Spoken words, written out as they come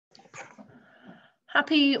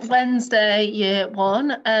Happy Wednesday, year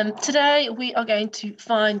one. Today we are going to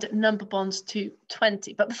find number bonds to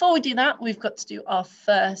 20. But before we do that, we've got to do our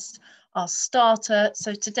starter.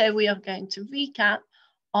 So today we are going to recap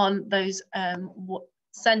on those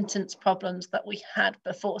sentence problems that we had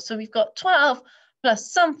before. So we've got 12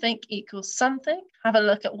 plus something equals something. Have a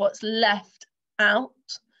look at what's left out.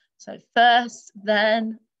 So first,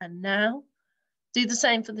 then, and now. Do the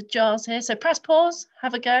same for the jars here. So press pause,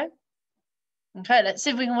 have a go. Okay, let's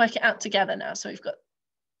see if we can work it out together now. So we've got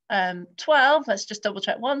 12. Let's just double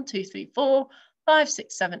check. 1, 2, 3, 4, 5,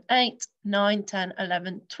 6, 7, 8, 9, 10,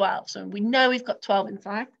 11, 12. So we know we've got 12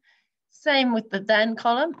 inside. Same with the then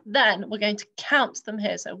column. Then we're going to count them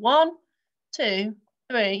here. So 1, 2,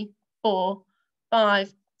 3, 4,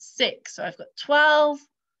 5, 6. So I've got 12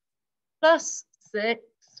 plus 6.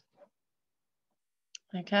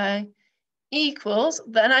 Okay, equals,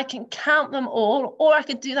 then I can count them all, or I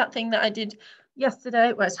could do that thing that I did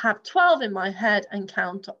yesterday, whereas have 12 in my head and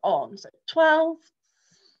count on. So 12,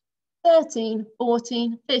 13,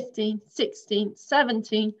 14, 15, 16,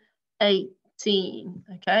 17, 18,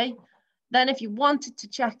 okay? Then if you wanted to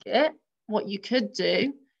check it, what you could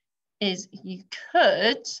do is you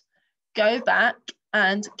could go back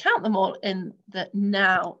and count them all in the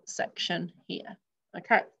now section here,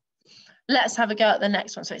 okay? Let's have a go at the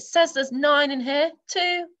next one. So it says there's 9 in here,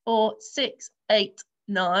 2, 4, 6, 8,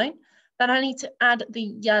 9. Then I need to add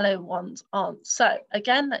the yellow ones on. So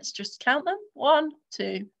again, let's just count them. 1,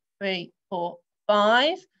 2, 3, 4,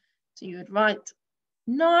 5. So you would write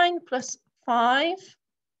 9 plus 5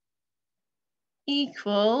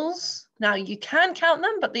 equals, now you can count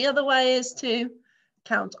them, but the other way is to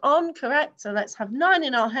count on, correct? So let's have 9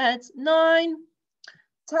 in our heads. 9,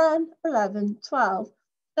 10, 11, 12.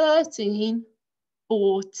 13,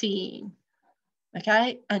 14,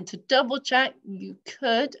 okay? And to double check, you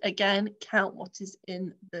could, again, count what is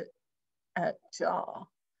in the jar.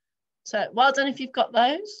 So well done if you've got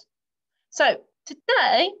those. So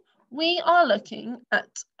today, we are looking at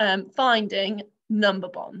finding number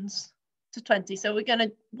bonds to 20. So we're going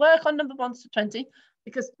to work on number bonds to 20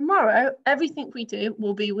 because tomorrow, everything we do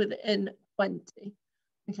will be within 20,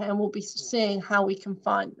 okay? And we'll be seeing how we can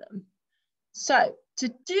find them. So to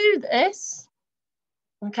do this,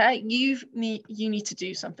 okay, you need to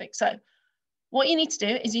do something. So what you need to do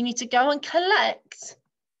is you need to go and collect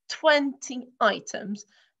 20 items.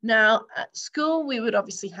 Now at school, we would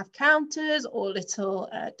obviously have counters or little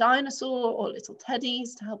dinosaur or little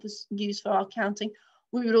teddies to help us use for our counting.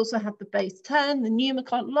 We would also have the base 10, the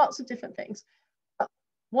Numicon, lots of different things. But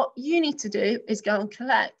what you need to do is go and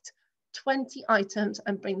collect 20 items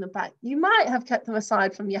and bring them back. You might have kept them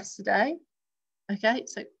aside from yesterday. Okay,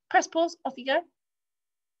 so press pause, off you go.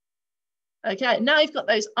 Okay, now you've got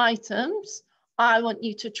those items. I want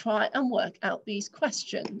you to try and work out these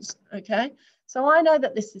questions, okay? So I know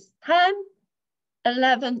that this is 10,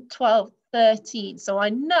 11, 12, 13. So I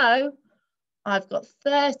know I've got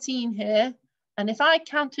 13 here. And if I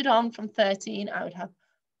counted on from 13, I would have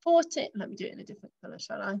 14. Let me do it in a different color,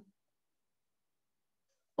 shall I?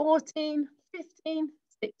 14, 15,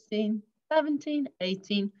 16, 17,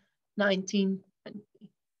 18, 19, 20.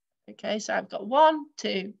 Okay, so I've got 1,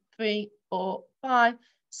 2, 3, 4, 5,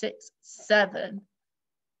 6, 7.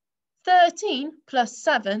 13 plus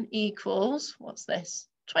 7 equals, what's this?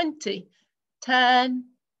 20. 10,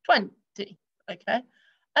 20. Okay.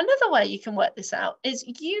 Another way you can work this out is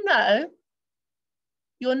you know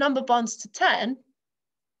your number bonds to 10.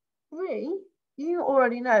 3, you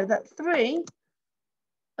already know that 3,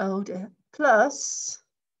 oh dear, plus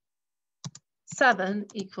 7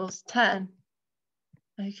 equals 10.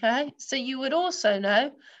 Okay, so you would also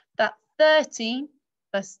know that 13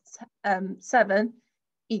 plus 7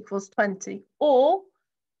 equals 20, or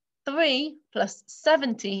 3 plus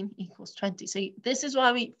 17 equals 20. So this is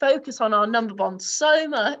why we focus on our number bonds so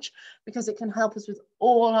much, because it can help us with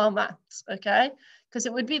all our maths, okay? Because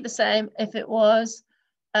it would be the same if it was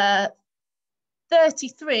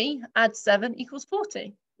 33 add 7 equals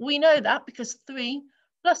 40. We know that because 3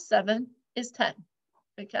 plus 7 is 10,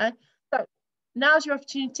 okay? So now's your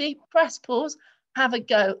opportunity, press pause, have a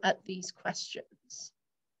go at these questions.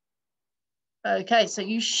 Okay, so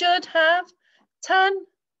you should have 10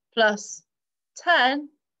 plus 10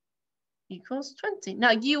 equals 20.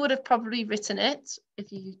 Now you would have probably written it,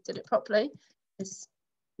 if you did it properly, is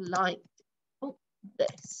like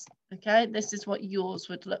this, okay? This is what yours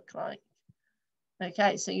would look like.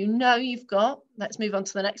 Okay, so you know you've got, let's move on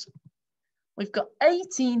to the next one. We've got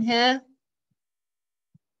 18 here.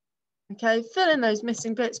 Okay, fill in those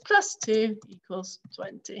missing bits, plus 2 equals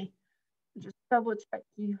 20. Just double check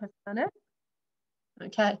you have done it.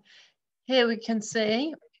 Okay, here we can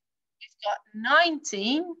see we've got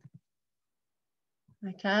 19,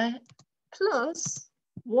 okay, plus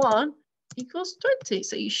 1 equals 20.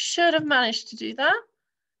 So you should have managed to do that.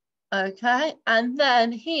 Okay, and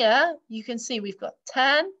then here you can see we've got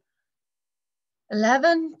 10,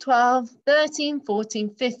 11, 12, 13, 14,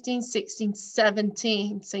 15, 16,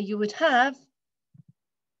 17. So you would have,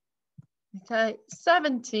 okay,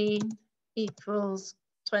 17 equals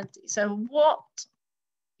 20. So what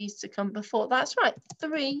needs to come before? That's right,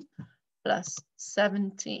 3 plus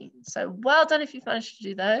 17. So well done if you've managed to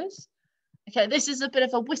do those. Okay, this is a bit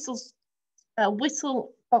of a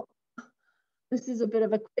this is a bit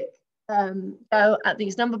of a quick go at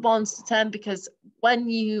these number bonds to 10, because when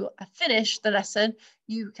you finish the lesson,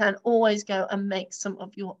 you can always go and make some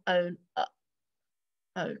of your own up.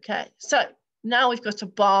 Okay, so now we've got a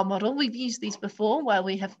bar model. We've used these before where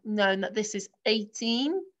we have known that this is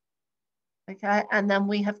 18. Okay, and then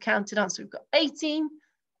we have counted on. So we've got 18,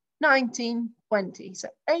 19, 20. So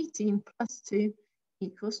 18 plus 2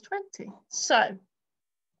 equals 20. So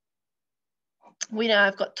we know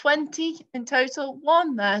I've got 20 in total,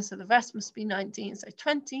 1 there, so the rest must be 19. So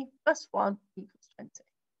 20 plus 1 equals 20.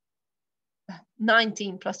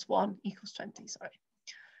 19 plus 1 equals 20, sorry.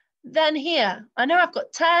 Then here, I know I've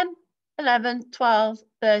got 10, 11, 12,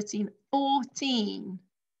 13, 14.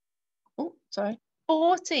 Oh, sorry,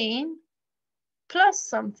 14 plus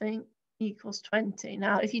something equals 20.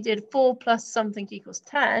 Now, if you did 4 plus something equals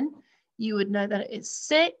 10, you would know that it is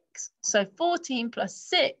 6. So 14 plus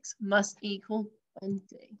 6 must equal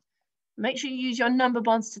 20. Make sure you use your number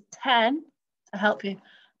bonds to 10 to help you.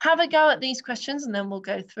 Have a go at these questions and then we'll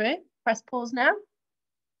go through. Press pause now.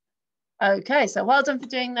 Okay, so well done for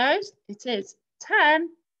doing those. It is 10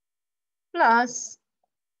 plus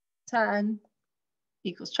 10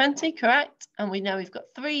 equals 20, correct? And we know we've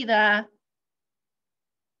got 3 there.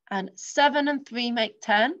 And 7 and 3 make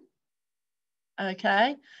 10.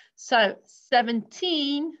 Okay, so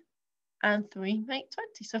 17 and 3 make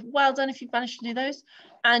 20. So well done if you've managed to do those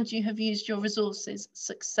and you have used your resources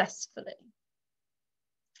successfully.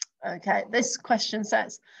 Okay, this question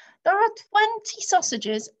says, there are 20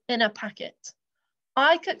 sausages in a packet.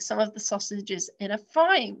 I cooked some of the sausages in a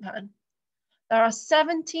frying pan. There are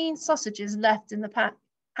 17 sausages left in the pack.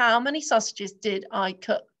 How many sausages did I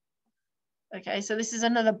cook? Okay, so this is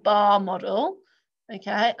another bar model.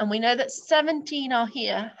 Okay, and we know that 17 are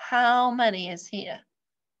here. How many is here?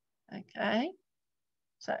 Okay,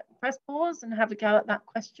 so press pause and have a go at that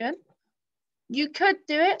question. You could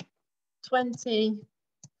do it 20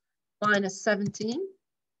 minus 17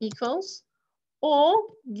 equals, or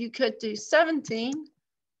you could do 17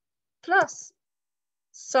 plus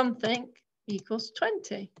something equals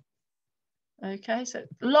 20. Okay, so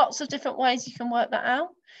lots of different ways you can work that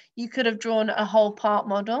out. You could have drawn a whole part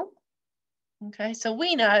model. Okay, so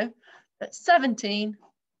we know that 17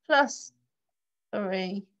 plus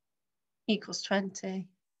 3 equals 20.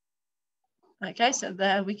 Okay, so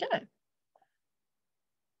there we go.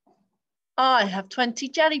 I have 20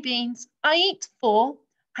 jelly beans. I eat 4.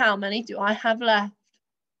 How many do I have left?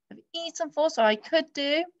 I've eaten 4, so I could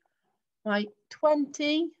do my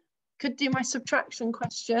 20, could do my subtraction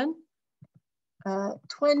question.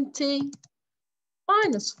 20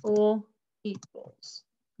 minus 4 equals.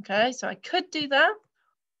 Okay, so I could do that,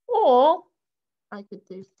 or I could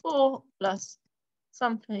do 4 plus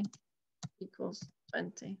something equals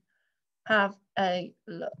 20. Have a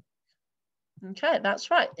look. Okay, that's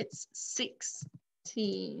right. It's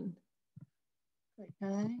 16.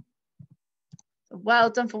 Okay. So well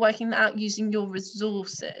done for working that out using your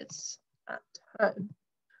resources at home.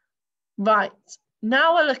 Right,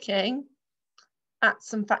 now we're looking at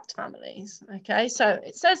some fact families. Okay, so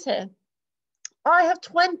it says here, I have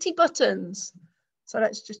 20 buttons. So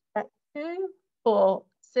let's just check 2, 4,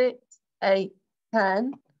 6, 8,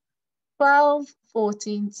 10, 12,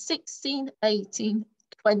 14, 16, 18,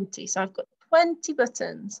 20. So I've got 20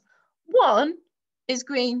 buttons. 1 is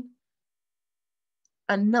green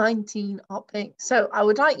and 19 are pink. So I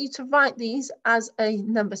would like you to write these as a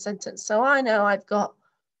number sentence. So I know I've got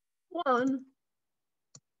 1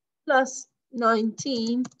 plus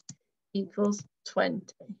 19 equals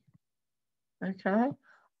 20. Okay,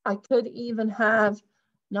 I could even have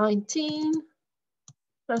 19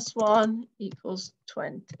 plus 1 equals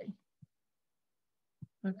 20.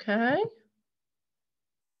 Okay.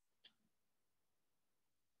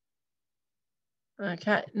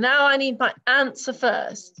 Okay, now I need my answer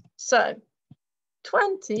first. So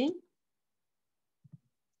 20,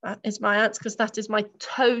 that is my answer because that is my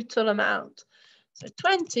total amount. So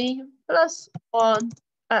 20 plus 1,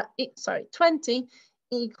 20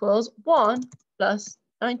 equals 1 plus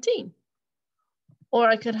 19. Or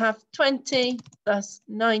I could have 20 plus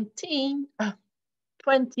 19,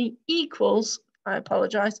 20 equals, I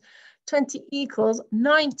apologize, 20 equals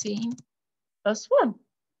 19 plus 1.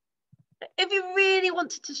 If you really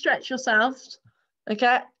wanted to stretch yourself,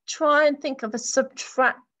 okay, try and think of a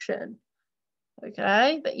subtraction,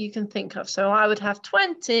 okay, that you can think of. So I would have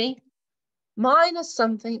 20 minus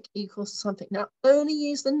something equals something. Now, only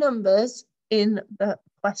use the numbers in the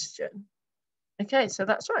question. Okay, so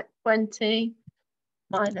that's right, 20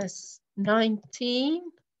 minus 19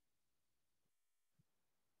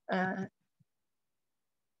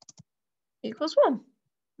 equals 1,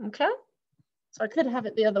 okay? So I could have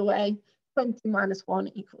it the other way, 20 minus 1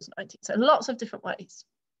 equals 19. So lots of different ways.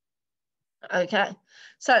 Okay,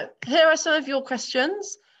 so here are some of your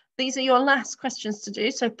questions. These are your last questions to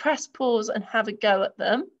do. So press pause and have a go at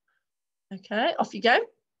them. Okay, off you go.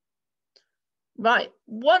 Right,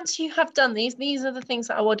 once you have done these are the things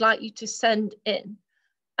that I would like you to send in.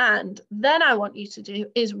 And then I want you to do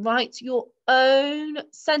is write your own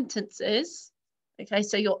sentences. Okay,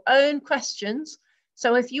 so your own questions.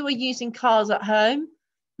 So if you were using cars at home,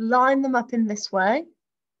 line them up in this way.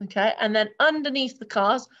 Okay, and then underneath the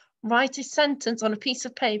cars, write a sentence on a piece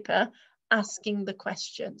of paper asking the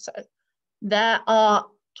question. So there are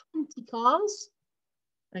 20 cars.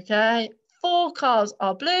 Okay, 4 cars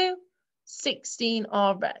are blue, 16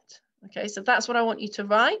 are red. Okay, so that's what I want you to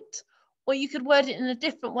write. Or you could word it in a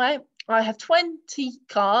different way. I have 20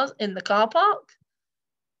 cars in the car park.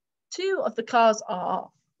 2 of the cars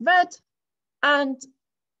are red and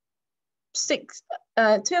 2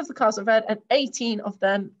 of the cars are red and 18 of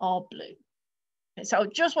them are blue. Okay, so I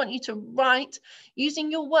just want you to write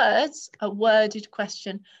using your words a worded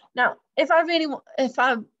question. Now, if I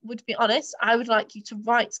would be honest, I would like you to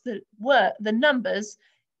write the numbers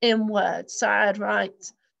in words. So I'd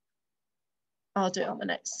write, I'll do it on the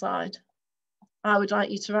next slide. I would like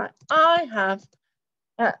you to write, I have,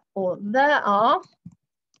 or there are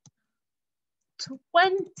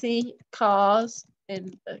 20 cars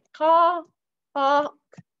in the car park,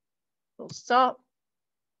 full stop.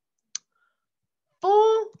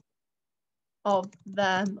 4 of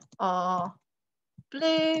them are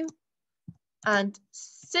blue and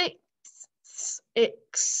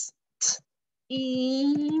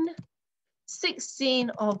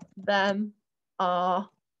 16 of them are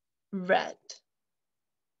red.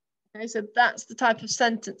 Okay, so that's the type of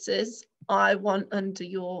sentences I want under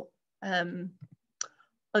your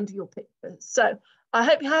pictures. So I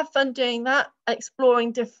hope you have fun doing that,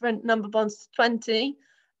 exploring different number bonds to 20.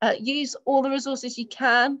 Use all the resources you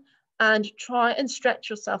can and try and stretch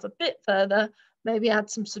yourself a bit further, maybe add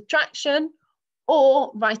some subtraction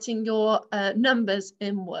or writing your numbers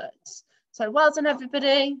in words. So well done,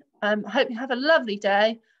 everybody. I hope you have a lovely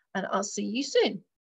day and I'll see you soon.